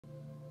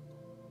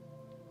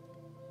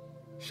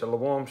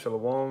Shalom,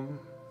 shalom.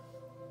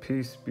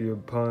 Peace be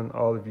upon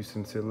all of you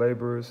sincere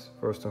laborers.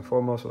 First and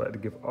foremost, I'd like to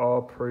give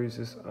all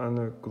praises,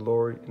 honor,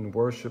 glory, and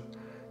worship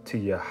to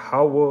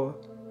YAHAWAH,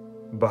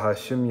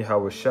 BAHASHAM,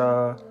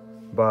 YAHAWASHI,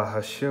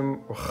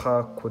 BAHASHAM,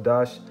 RAWCHAA,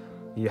 QADASH.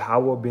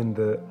 YAHAWAH being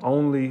the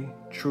only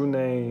true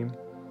name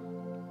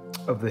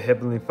of the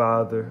Heavenly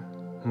Father,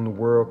 whom the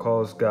world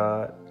calls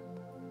God.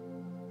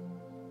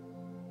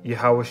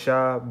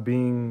 YAHAWASHI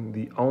being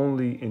the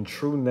only and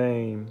true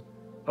name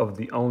of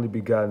the only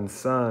begotten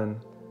Son,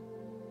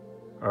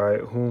 all right,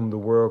 whom the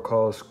world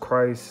calls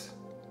Christ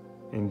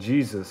and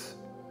Jesus.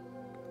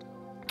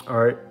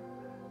 All right.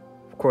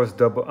 Of course,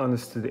 double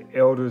honors to the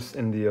elders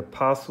and the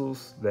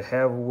apostles, the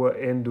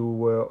HALALYAM and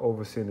well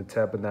overseeing the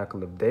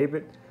tabernacle of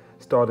David,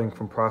 starting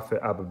from Prophet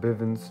Abba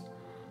Bivens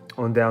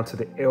on down to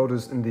the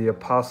elders and the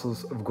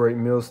apostles of Great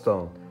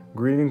Millstone.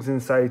 Greetings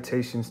and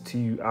salutations to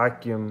you,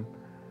 Akim,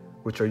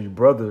 which are you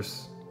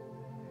brothers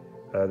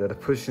that are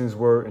pushing his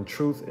word in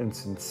truth and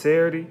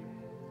sincerity.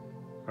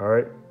 All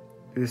right.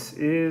 This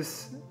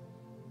is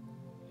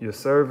your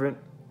servant,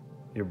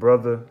 your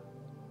brother,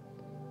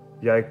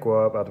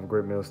 YAHAWAH out of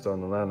Great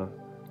Millstone, Atlanta,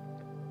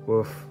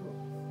 with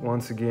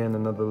once again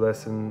another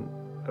lesson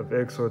of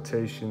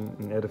exhortation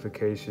and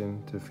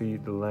edification to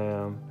feed the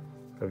lamb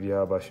of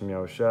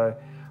YAHAWASHI.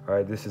 All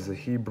right, this is a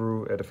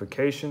Hebrew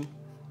edification.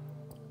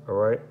 All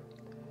right,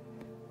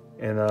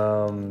 and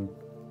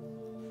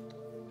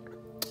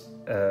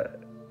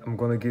I'm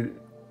gonna get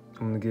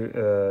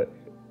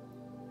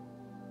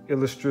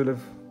illustrative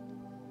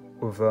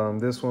with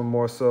this one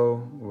more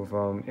so with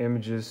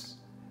images,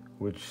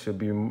 which should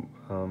be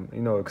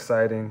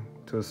exciting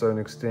to a certain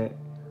extent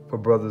for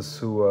brothers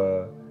who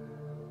are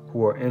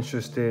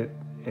interested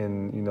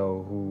in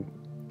who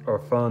are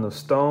fond of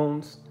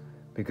stones,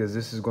 because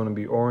this is going to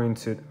be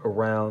oriented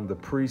around the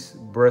priest's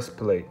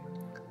breastplate,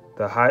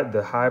 the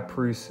high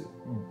priest's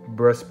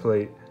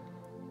breastplate,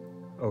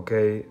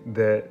 okay,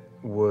 that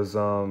was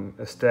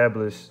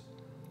established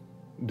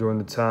during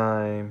the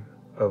time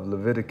of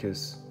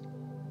Leviticus,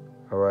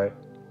 all right,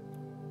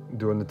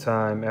 during the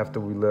time after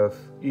we left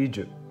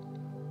Egypt,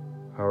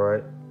 all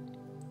right.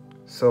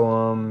 So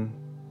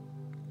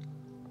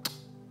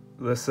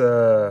let's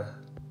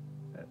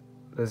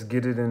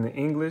get it in the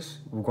English.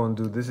 We're going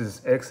to do, this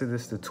is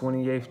Exodus, the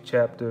 28th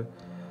chapter,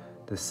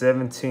 the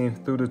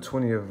 17th through the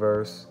 20th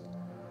verse.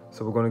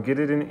 So we're going to get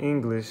it in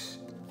English,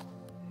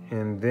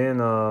 and then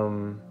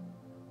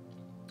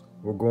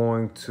we're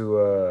going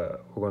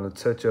to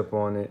touch up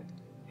on it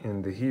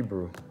in the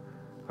Hebrew.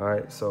 All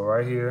right, so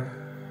right here,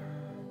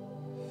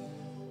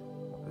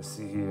 let's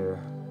see here.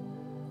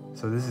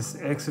 So this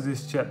is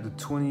Exodus chapter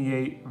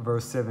 28,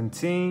 verse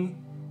 17.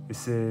 It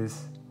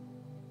says,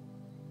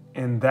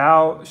 "And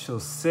thou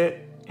shalt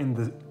set in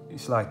the,"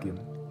 it's like him.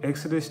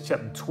 Exodus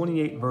chapter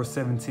 28, verse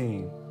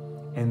 17.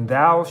 "And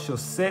thou shalt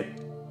set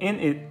in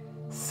it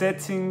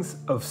settings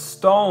of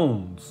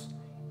stones,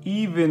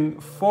 even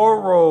 4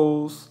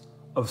 rows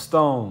of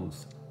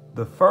stones.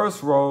 The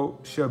first row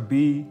shall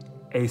be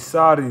a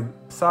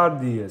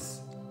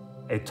sardius,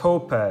 a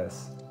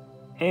topaz,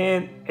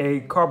 and a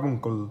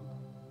carbuncle.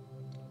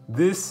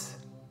 This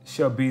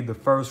shall be the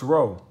first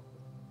row."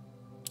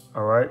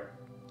 All right.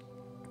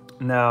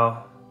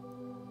 Now,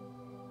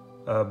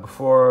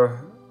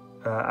 before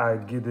I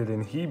get it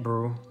in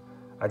Hebrew,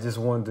 I just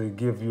wanted to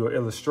give you an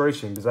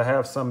illustration, because I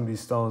have some of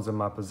these stones in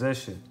my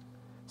possession.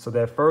 So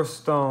that first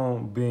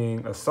stone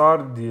being a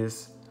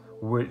sardius,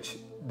 which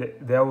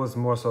that was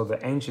more so the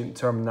ancient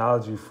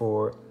terminology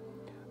for it.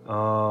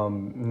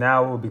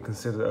 Now it will be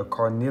considered a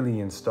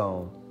carnelian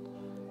stone.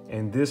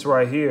 And this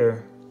right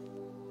here,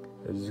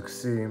 as you can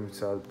see, I'm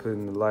trying to put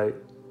in the light.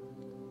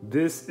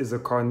 This is a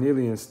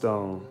carnelian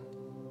stone.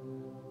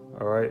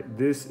 All right,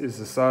 this is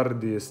a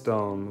sardius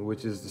stone,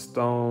 which is the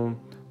stone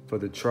for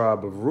the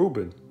tribe of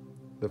Reuben,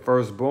 the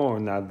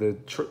firstborn. Now the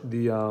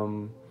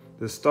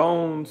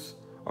stones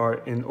are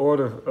in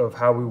order of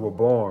how we were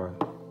born,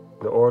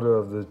 the order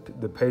of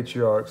the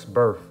patriarch's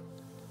birth.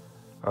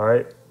 All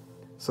right.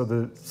 So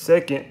the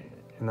second,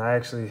 and I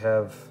actually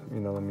have,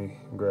 let me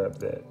grab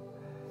that.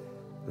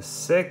 The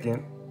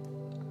second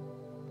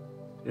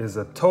is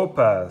a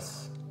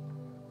topaz,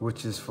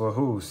 which is for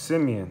who?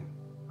 Simeon,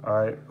 all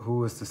right,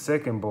 who is the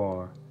second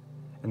born.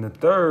 And the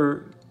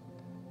third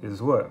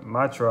is what?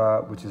 My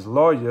tribe, which is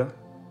Loya,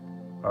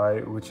 all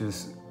right, which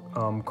is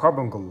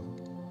carbuncle,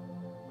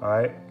 all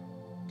right.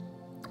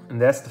 And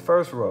that's the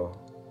first row,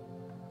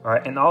 all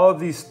right. And all of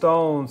these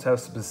stones have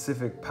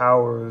specific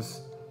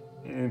powers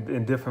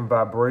and different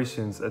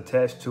vibrations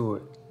attached to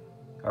it,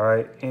 all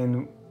right.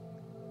 And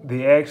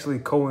they actually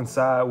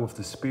coincide with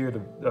the spirit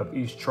of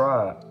each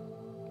tribe.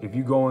 If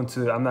you go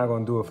into, I'm not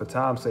going to do it for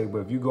time's sake,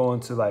 but if you go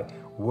into like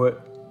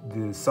what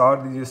the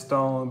sardius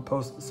stone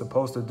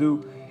supposed to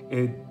do,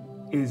 it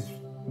is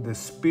the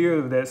spirit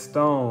of that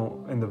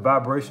stone, and the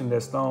vibration of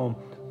that stone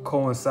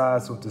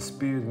coincides with the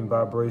spirit and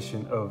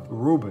vibration of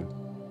Reuben.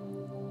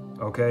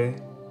 Okay?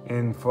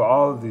 And for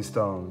all of these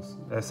stones,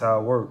 that's how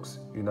it works,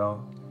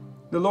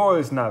 The Lord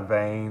is not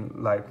vain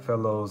like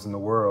fellows in the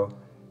world.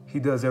 He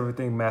does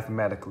everything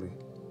mathematically.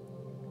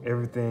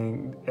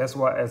 Everything, that's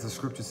why, as the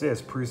scripture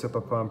says, precept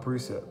upon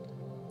precept.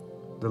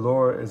 The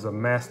Lord is a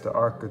master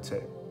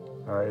architect.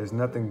 All right, there's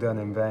nothing done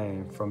in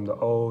vain from the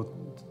old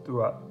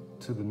throughout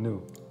to the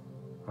new.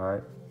 All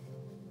right.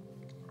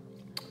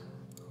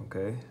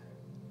 Okay.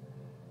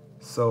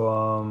 So,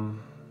 all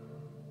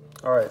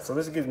right, so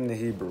let's get into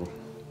Hebrew.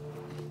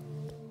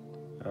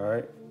 All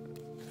right.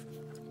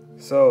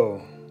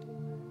 So,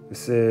 it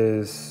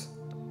says,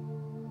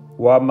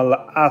 Wa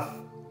mala'ath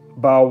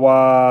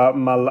bawa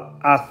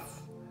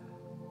mala'ath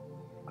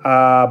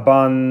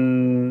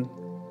aban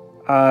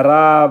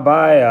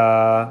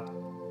arabaya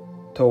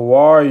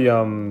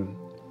tawaryam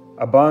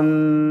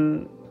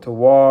aban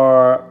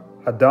tawar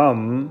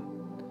adam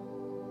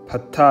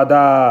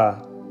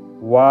patada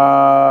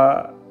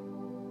wa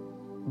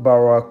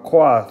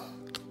barakwath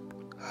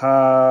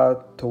ha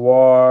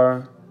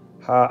tawar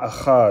ha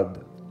achad.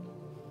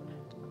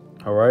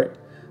 All right,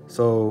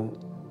 so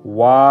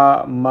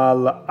wa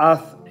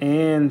mala'ath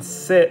and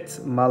set,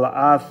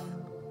 mala'ath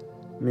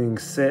meaning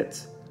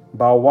set,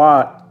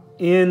 bawa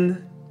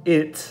in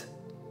it,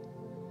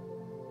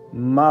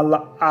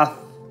 mala'ath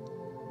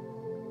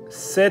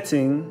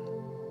setting,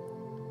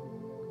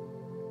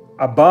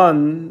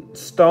 aban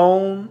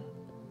stone,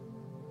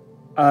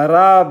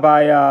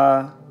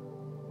 arabaya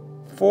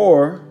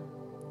for,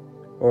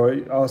 or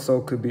it also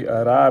could be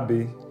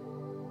arabi,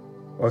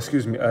 or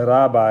excuse me,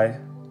 arabi,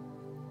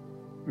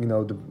 you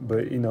know,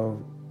 but you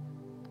know,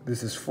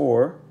 this is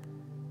for,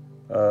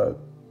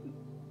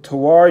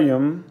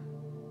 tawaryam,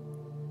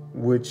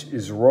 which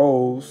is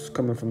rose,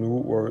 coming from the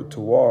root word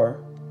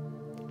tawar,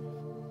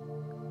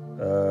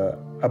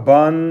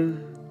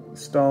 aban,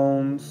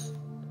 stones,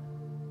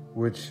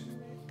 which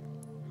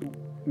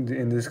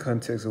in this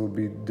context it would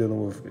be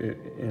dealing with it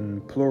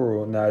in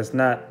plural. Now it's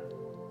not,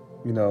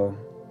 you know,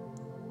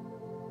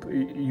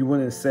 you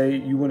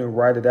wouldn't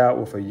write it out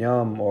with a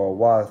yum or a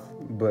wath,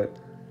 but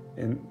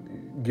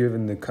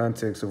given the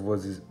context of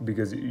what's,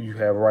 because you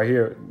have right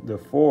here, the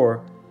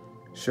for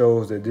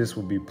shows that this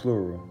would be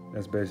plural.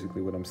 That's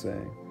basically what I'm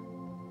saying.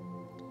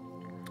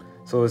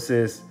 So it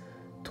says,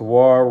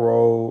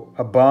 Tawaro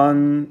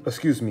Aban,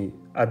 excuse me,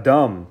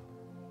 Adam.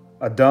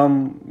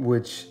 Adam,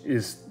 which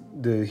is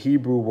the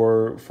Hebrew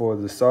word for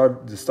the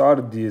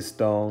sardius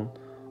stone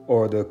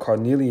or the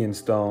carnelian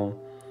stone,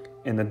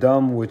 and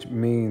Adam, which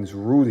means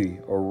ruddy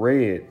or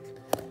red.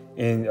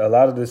 And a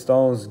lot of the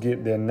stones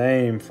get their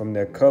name from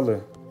their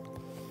color.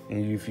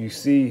 And if you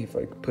see, if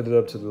I put it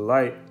up to the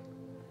light,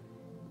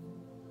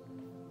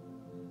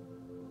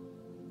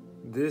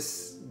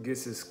 this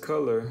gets its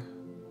color.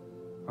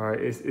 All right,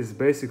 it's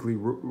basically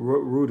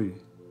ruddy,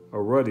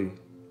 or ruddy,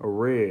 or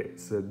red.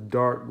 It's a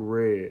dark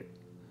red.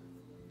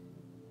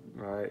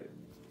 All right.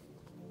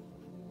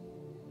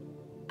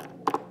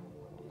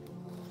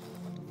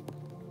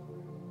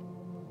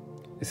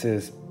 It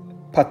says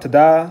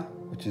patada,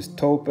 which is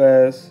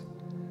topaz,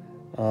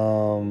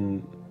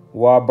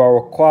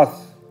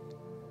 wabarakwath,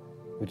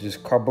 which is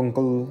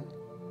carbuncle,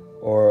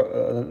 or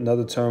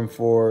another term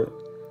for it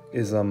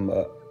is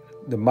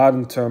the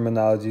modern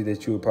terminology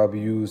that you would probably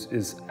use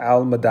is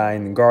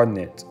almadine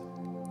garnet,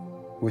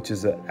 which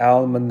is an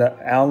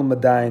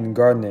almadine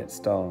garnet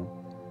stone.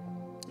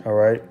 All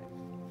right.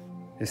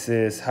 It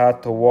says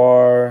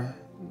ha-tawar,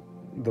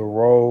 the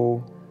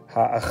row,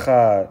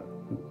 ha-achad,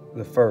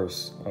 the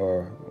first,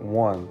 or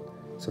one.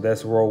 So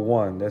that's row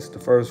one. That's the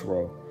first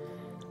row.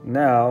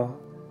 Now,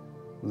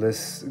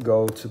 let's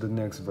go to the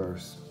next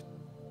verse.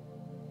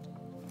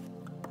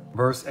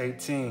 Verse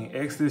 18,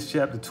 Exodus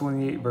chapter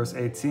 28, verse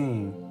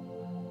 18.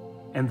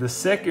 And the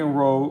second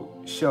row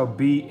shall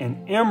be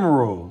an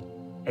emerald,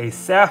 a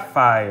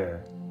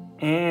sapphire,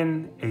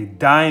 and a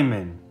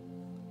diamond.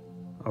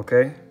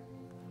 Okay?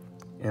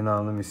 And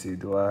let me see,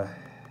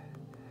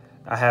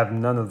 I have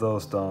none of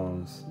those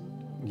stones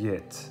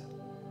yet.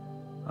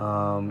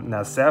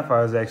 Now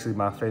sapphire is actually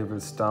my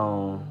favorite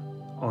stone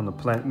on the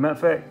planet. Matter of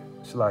fact,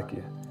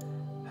 Shalakia,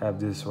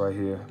 have this right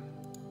here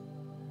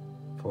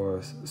for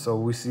us. So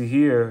we see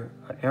here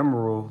an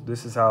emerald.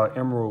 This is how an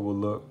emerald will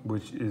look,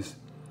 which is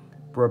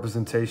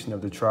representation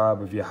of the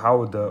tribe of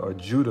YAHAWAH or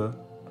Judah.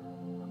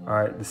 All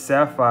right, the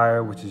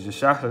sapphire, which is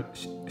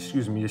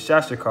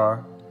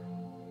Yashashakar.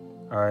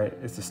 All right,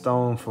 it's the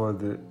stone for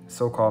the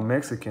so-called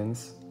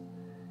Mexicans,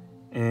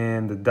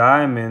 and the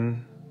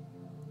diamond,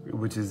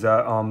 which is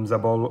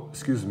Zabal.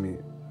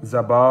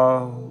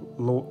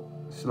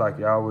 Like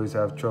I always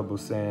have trouble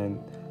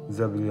saying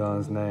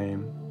Zebulon's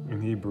name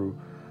in Hebrew.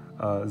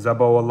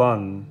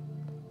 Zabawalan,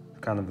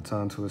 kind of a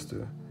tongue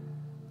twister.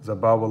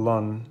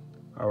 Zabawalan,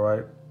 all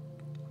right,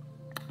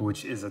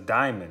 which is a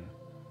diamond.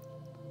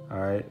 All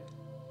right.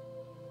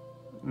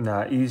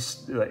 Now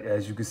each, like,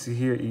 as you can see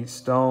here, each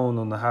stone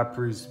on the high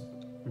priest's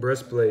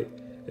breastplate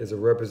is a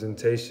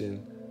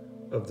representation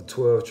of the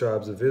 12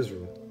 tribes of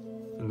Israel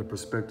in the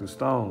prospective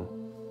stone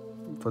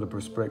for the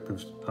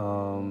prospective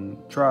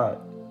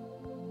tribe.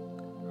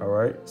 All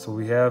right, so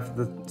we have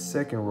the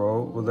second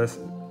row. Well, let's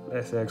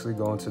actually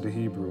go into the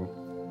Hebrew.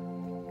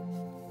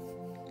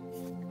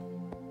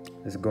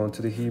 Let's go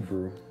into the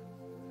Hebrew.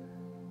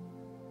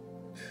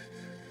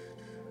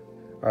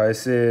 All right, it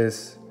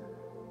says,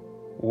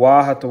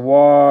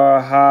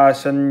 YAHAWAH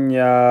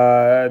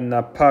HASHANYA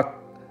NAPAK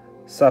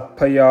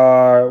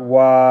SAPAYAR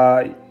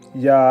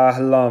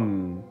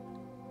YAHALAYAM.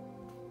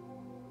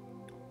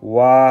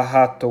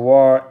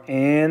 YAHAWAH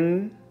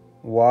and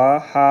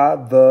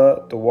YAHA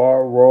the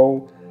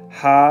row,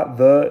 Ha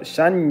the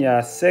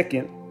Shanya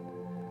second,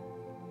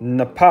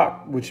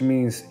 Napak, which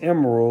means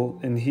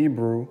emerald in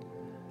Hebrew,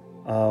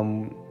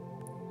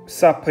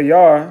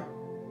 Sapayar,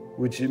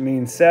 which it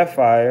means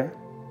sapphire,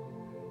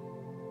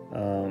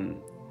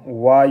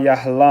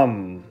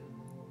 Yahalam,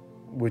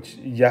 which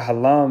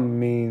Yahalam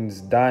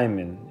means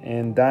diamond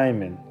and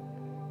diamond.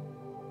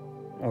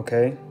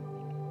 Okay.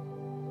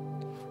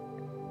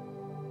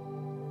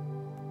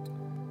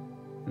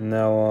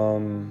 Now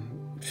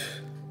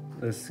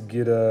let's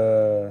get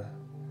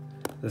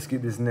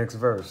this next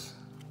verse.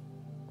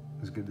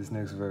 Let's get this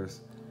next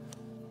verse.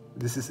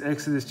 This is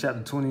Exodus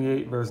chapter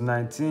 28, verse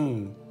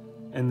 19.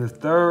 In the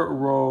third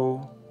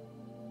row,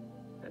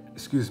 a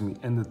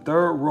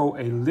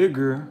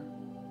ligure,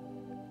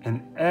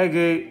 an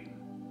agate,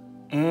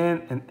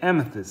 and an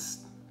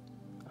amethyst.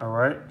 All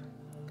right.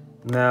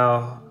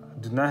 Now, I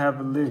do not have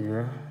a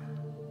ligure,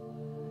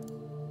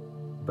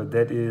 but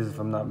that is, if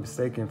I'm not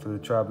mistaken, for the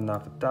tribe of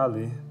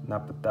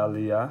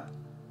Naphtaliya.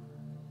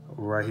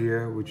 Right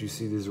here, which you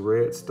see this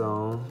red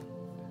stone,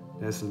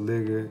 that's a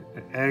ligure.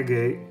 An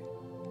agate,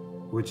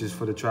 which is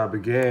for the tribe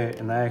of Gad,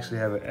 and I actually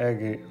have an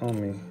agate on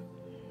me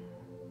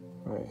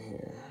right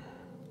here.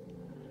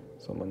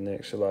 It's on my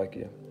neck,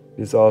 Shalakia.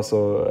 It's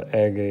also an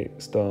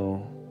agate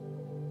stone.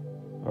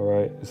 All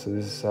right, so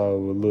this is how it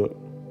would look.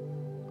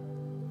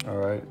 All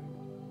right,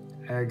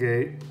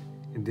 agate,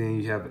 and then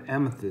you have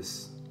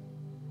amethyst.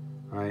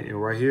 All right,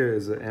 and right here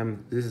is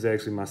this is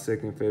actually my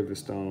second favorite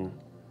stone.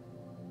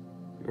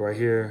 Right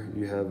here,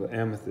 you have an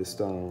amethyst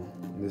stone.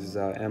 This is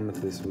how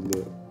amethyst would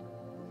look.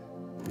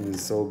 It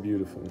is so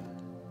beautiful.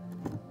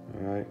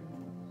 All right.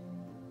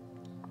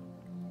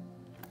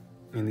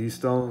 And these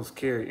stones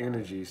carry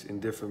energies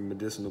and different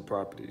medicinal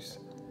properties.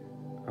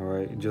 All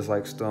right, just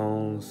like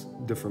stones,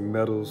 different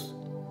metals,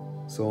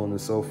 so on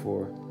and so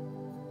forth.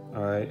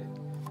 All right.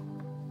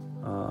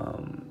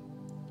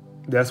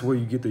 That's where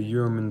you get the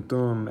Urim and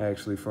Thummim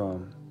actually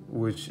from,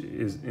 which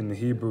is in the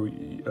Hebrew,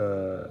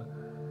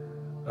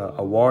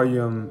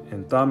 YAHAWAH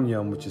and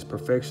Thummim, which is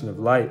perfection of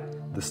light.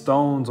 The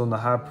stones on the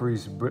high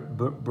priest's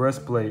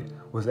breastplate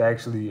was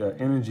actually an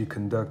energy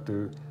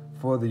conductor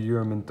for the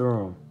Urim and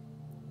Thummim.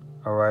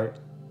 All right.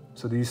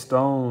 So these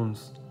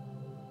stones,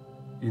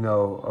 you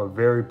know, are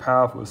very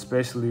powerful,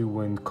 especially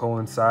when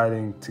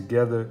coinciding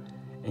together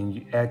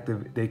and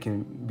they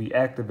can be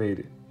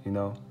activated, you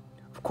know.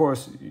 Of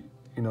course,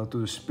 you know,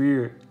 through the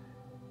spirit,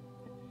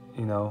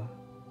 you know,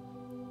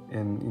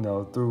 and, you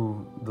know,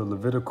 through the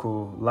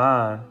Levitical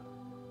line.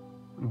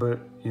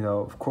 But, you know,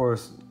 of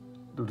course,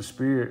 through the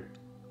spirit,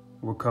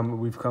 we've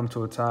come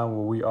to a time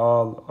where we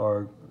all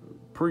are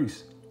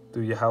priests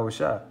through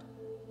YAHAWASHI.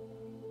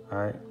 All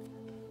right.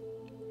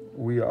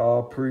 We are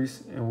all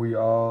priests, and we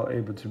are all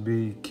able to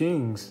be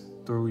kings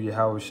through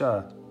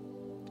YAHAWASHI.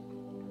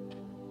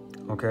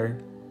 Okay.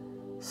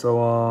 So,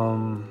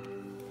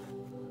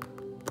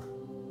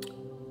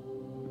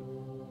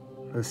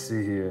 let's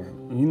see here.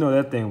 You know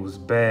that thing was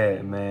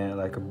bad, man.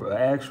 Like an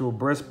actual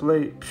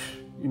breastplate,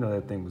 you know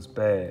that thing was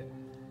bad,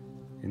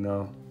 you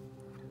know.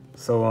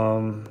 So,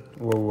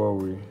 where were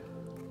we?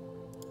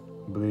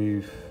 I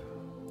believe,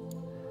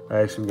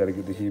 actually, we got to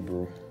get the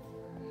Hebrew.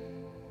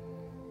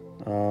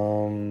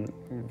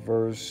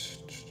 Verse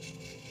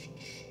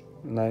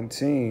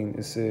 19,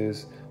 it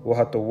says,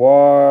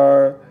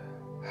 YAHAWAH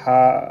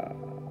HALALYAM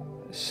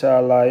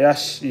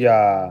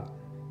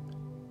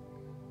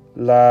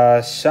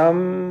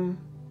LASHAM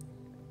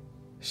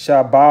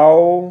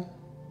SHABAO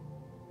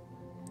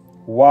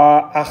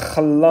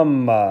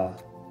WA'ACHLAMA.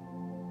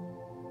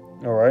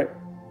 All right,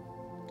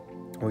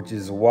 which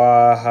is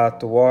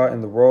YAHAWAH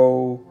in the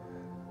row,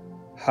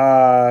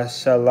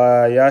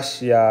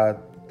 HALALYAM,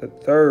 the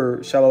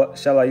third.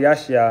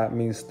 HALALYAM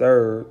means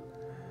third.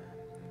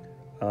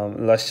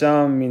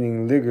 Lasham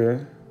meaning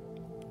ligure.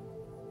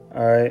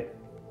 All right.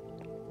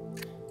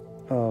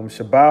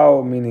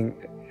 Shabao meaning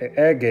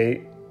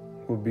agate,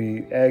 would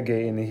be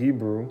agate in the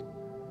Hebrew.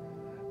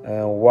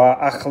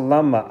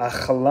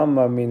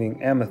 Achlama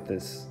meaning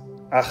amethyst.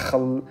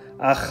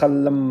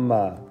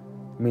 Achlama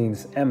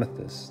means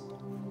amethyst.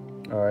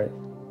 All right.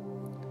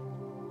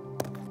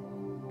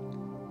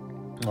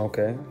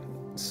 Okay.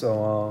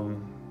 So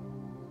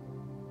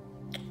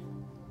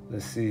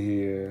let's see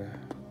here.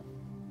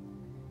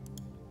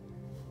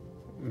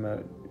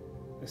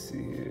 Let's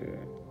see here.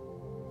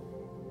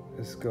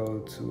 Let's go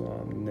to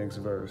the next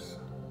verse.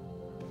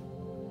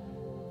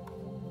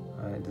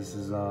 All right, this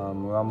is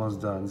we're almost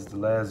done. This is the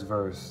last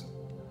verse.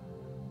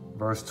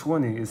 Verse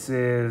 20. It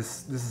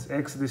says, this is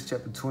Exodus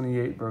chapter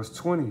 28, verse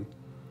 20.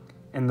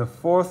 In the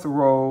fourth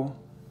row,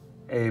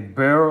 a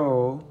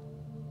beryl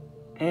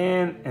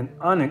and an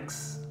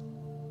onyx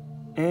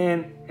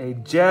and a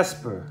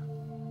jasper.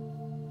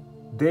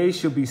 They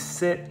shall be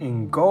set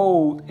in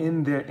gold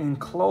in their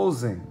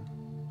enclosing.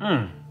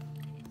 You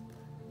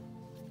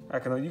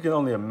can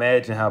only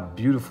imagine how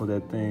beautiful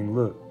that thing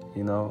looked,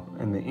 you know,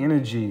 and the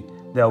energy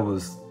that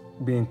was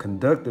being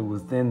conducted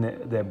within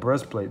that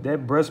breastplate.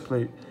 That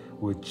breastplate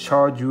would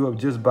charge you up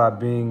just by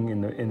being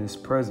in his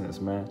presence,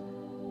 man.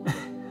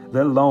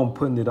 Let alone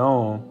putting it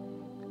on,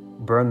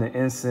 burn the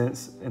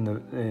incense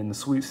in the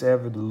sweet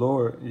savor of the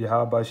Lord,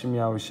 YAHAWASHI,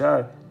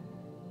 YAHAWASHI.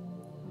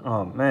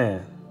 Oh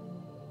man,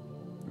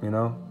 you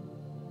know.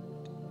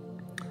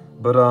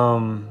 But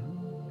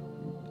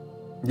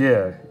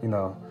yeah, you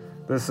know,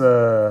 let's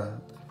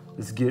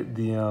get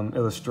the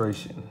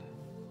illustration.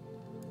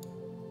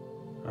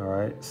 All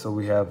right, so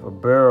we have a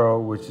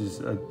barrel, which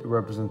is a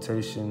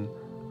representation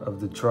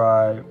of the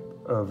tribe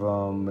of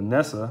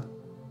Manasseh.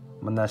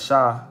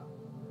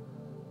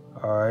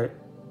 All right,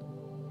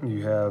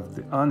 you have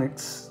the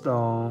onyx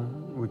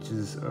stone, which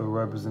is a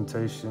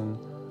representation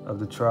of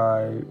the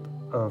tribe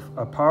of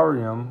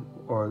Aparium,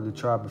 or the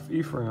tribe of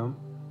Ephraim.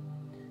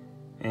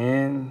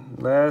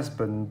 And last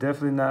but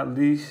definitely not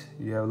least,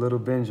 you have little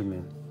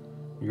Benjamin.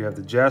 You have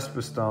the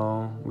jasper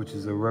stone, which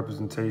is a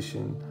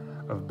representation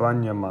of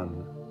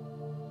Banyaman.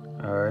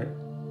 All right.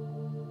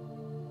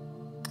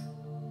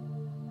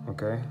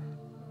 Okay.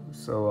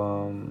 So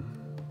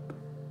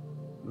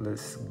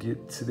let's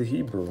get to the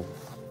Hebrew.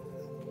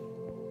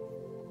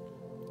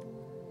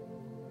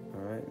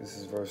 All right. This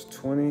is verse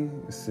 20.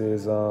 It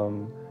says,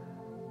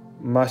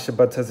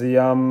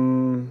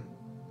 Mashabatazayam.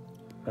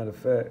 Matter of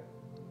fact.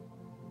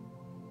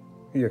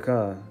 Yeah,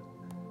 Khan.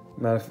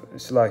 Matter of fact,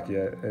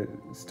 Shalakia, it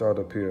start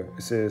up here.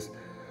 It says,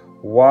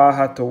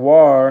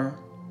 YAHAWAH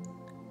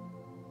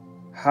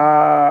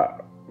ha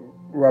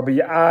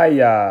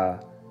Rabbiaya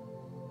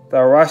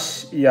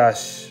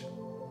Tharashyash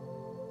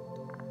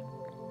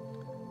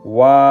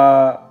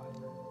Wa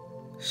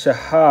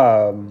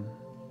Shaham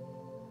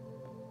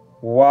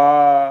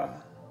Wa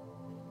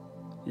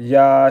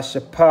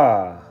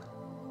Yashapa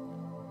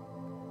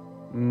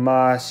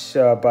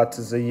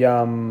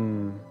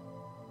Mashabatazayam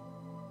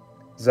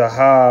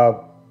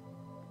Zahab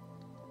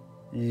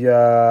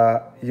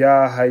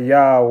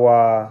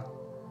Yahawah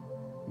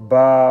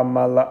Ba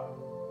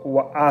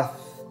Malawa'ath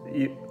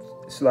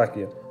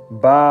Slakia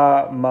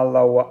Ba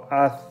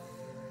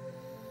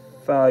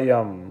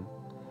Malawa'athayam.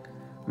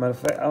 Matter of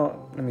fact,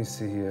 let me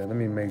see here. Let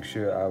me make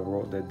sure I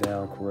wrote that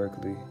down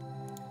correctly.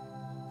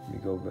 Let me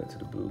go back to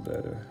the blue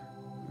letter,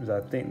 because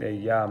I think that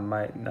Yah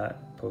might not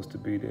supposed to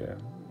be there.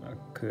 I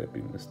could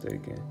be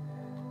mistaken.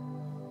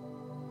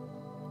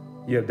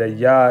 Yeah, that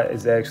Yah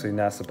is actually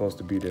not supposed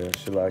to be there,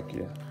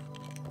 Shalakia.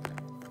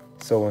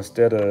 So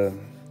instead of,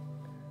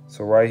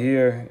 so right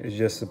here is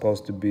just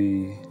supposed to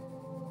be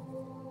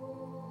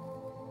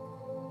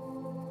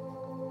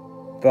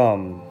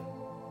thumb.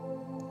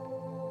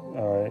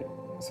 All right.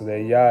 So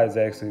that Yah is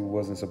actually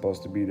wasn't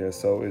supposed to be there.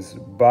 So it's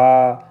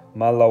Ba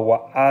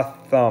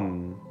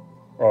Malawa'atham,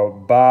 or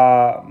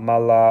Ba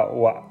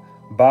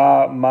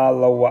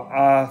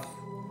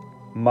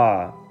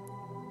Malawa'athma.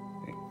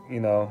 You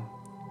know,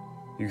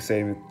 you can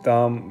say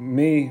thumb.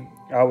 Me,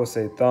 I would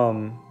say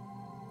thumb,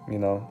 you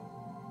know.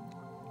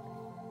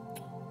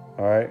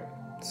 All right.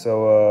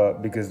 So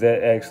because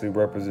that actually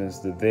represents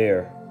the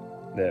there,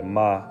 that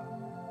ma,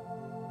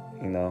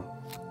 you know.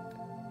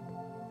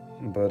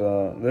 But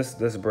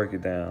let's break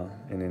it down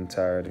in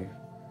entirety.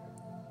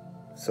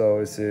 So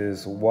it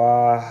says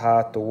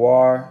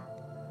YAHAWAH,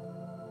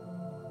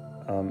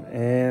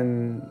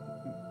 and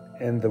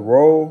the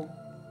row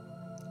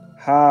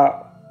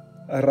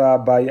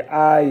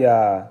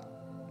HARABAYAYA,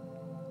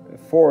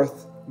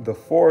 the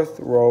fourth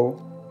row,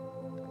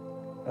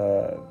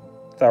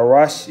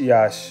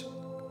 Tharashyash,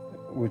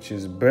 which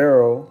is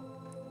barrel.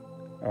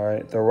 All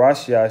right,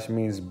 Tharashyash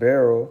means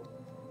barrel.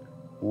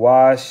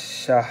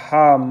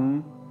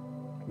 Shaham,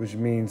 which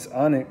means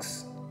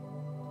onyx.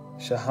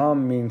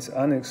 Shaham means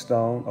onyx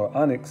stone or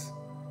onyx.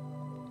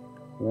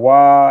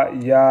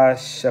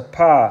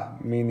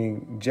 Yashapa,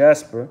 meaning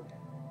jasper.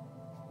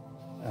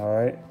 All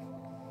right.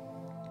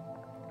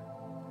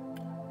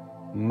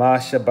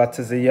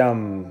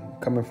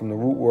 Mashabatazayam, coming from the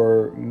root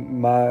word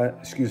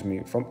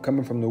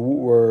coming from the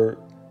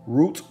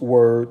root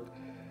word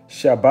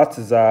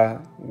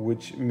Shabbatazah,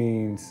 which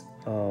means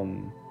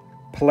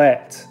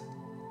plait.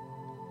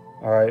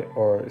 All right,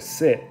 or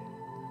set.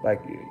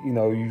 Like, you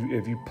know,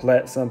 if you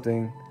plait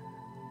something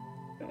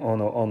on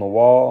the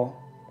wall,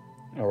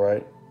 all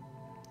right.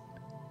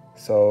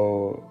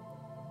 So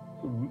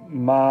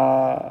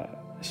ma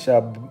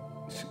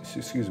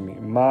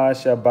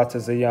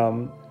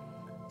Shabbatazayam,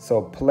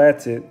 so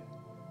plaited,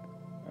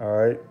 all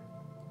right.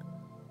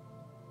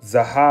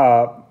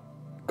 Zahab,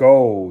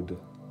 gold.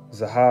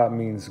 Zahab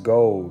means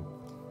gold.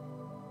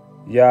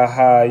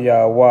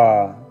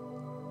 YAHAWAH,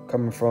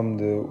 coming from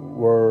the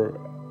word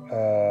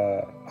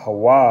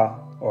Hawa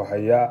or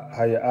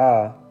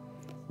Haya'ah,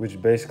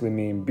 which basically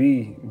mean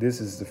be.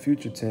 This is the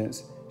future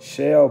tense,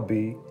 shall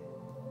be.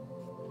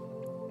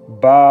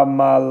 Ba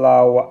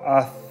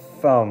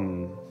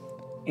Malawa'atham,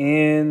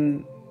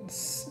 in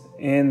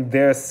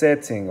their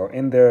setting or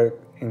in their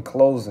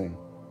enclosing.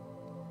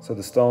 So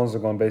the stones are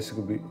going to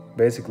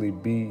basically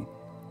be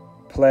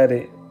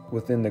platted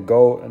within the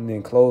gold and the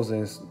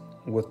enclosings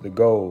with the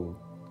gold.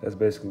 That's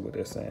basically what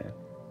they're saying.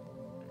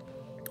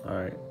 All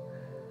right.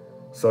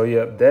 So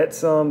yeah,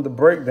 that's the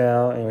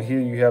breakdown, and here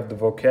you have the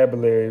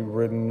vocabulary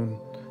written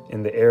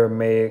in the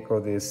Aramaic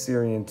or the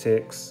Assyrian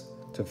text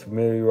to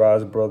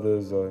familiarize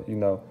brothers, or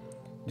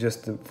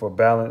just for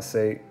balance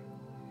sake,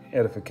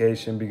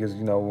 edification, because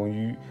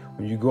when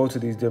you go to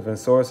these different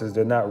sources,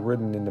 they're not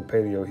written in the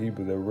Paleo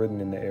Hebrew, they're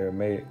written in the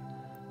Aramaic.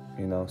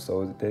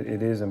 So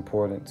it is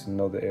important to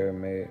know the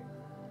Aramaic.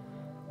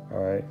 All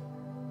right.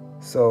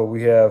 So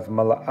we have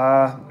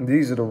mala'ah.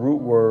 These are the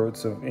root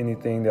words of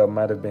anything that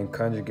might have been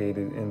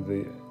conjugated in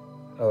the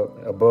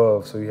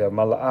above. So you have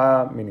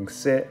mala'ah, meaning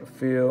set,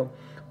 fill.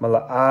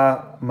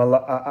 Mala'ah,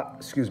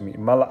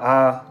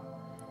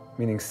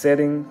 meaning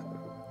setting,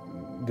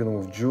 dealing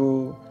with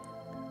jewel.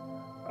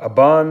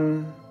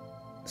 Aban,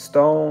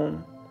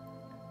 stone.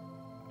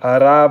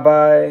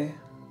 Arabai,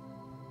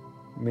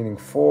 meaning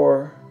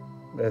 4.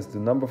 That's the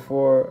number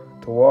 4.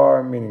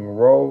 Tawar, meaning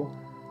row.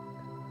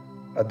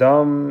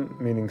 Adam,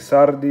 meaning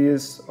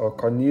sardius or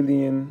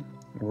carnelian,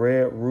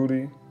 red,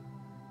 rudy.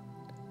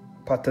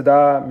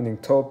 Patada, meaning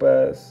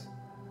topaz.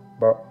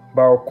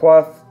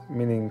 Barquath,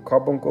 meaning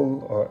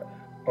carbuncle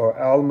or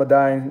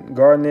almadine,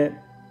 garnet.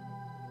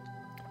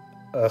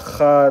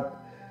 Achad,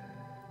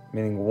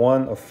 meaning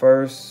 1 or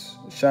first.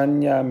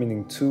 Shanya,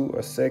 meaning 2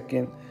 or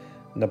second.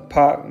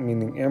 Napak,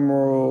 meaning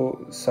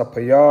emerald.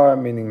 Sapayar,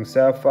 meaning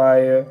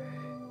sapphire.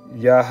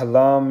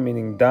 Yahalam,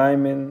 meaning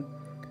diamond.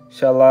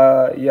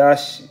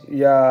 Shalayashya,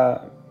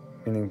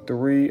 meaning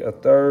 3, a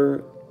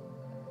third.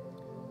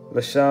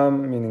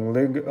 Lasham, meaning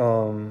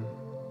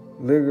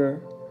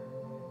ligger.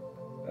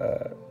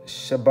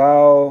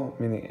 Shabal,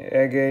 meaning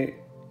agate.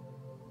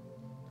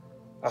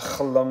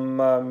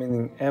 Akhlama,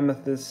 meaning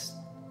amethyst.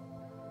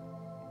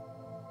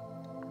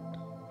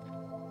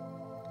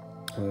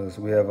 So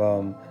we have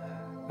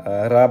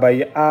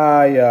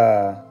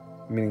Rabayaya,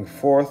 meaning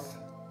 4th.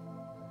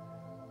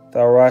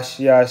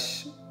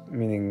 Tharashyash,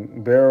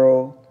 meaning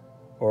barrel,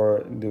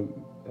 or the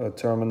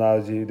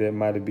terminology that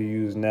might be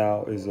used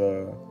now is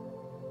a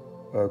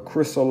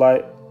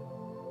chrysolite.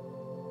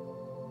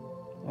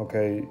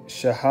 Okay,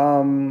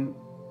 Shaham,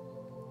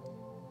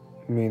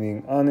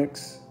 meaning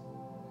onyx.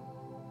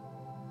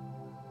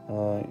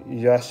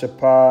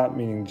 Yashapa,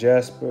 meaning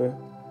jasper.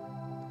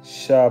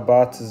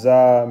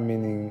 Shabatza,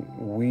 meaning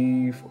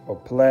weave or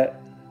plait.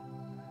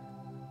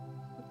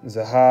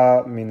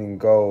 Zahab, meaning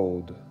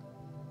gold.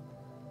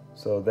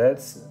 So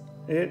that's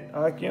it,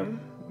 Akim.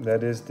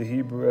 That is the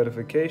Hebrew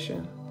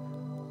edification.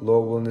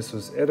 Lord willing, this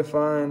was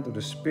edifying through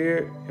the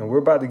Spirit, and we're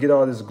about to get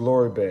all this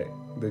glory back.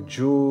 The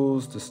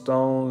jewels, the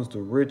stones, the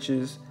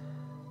riches,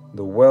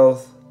 the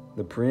wealth,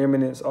 the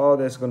preeminence, all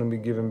that's going to be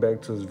given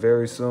back to us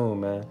very soon,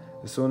 man.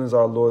 As soon as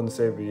our Lord and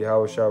Savior,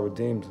 YAHAWASHI,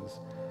 redeems us.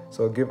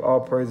 So give all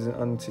praises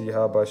unto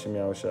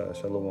YAHAWASHI.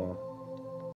 Shalom.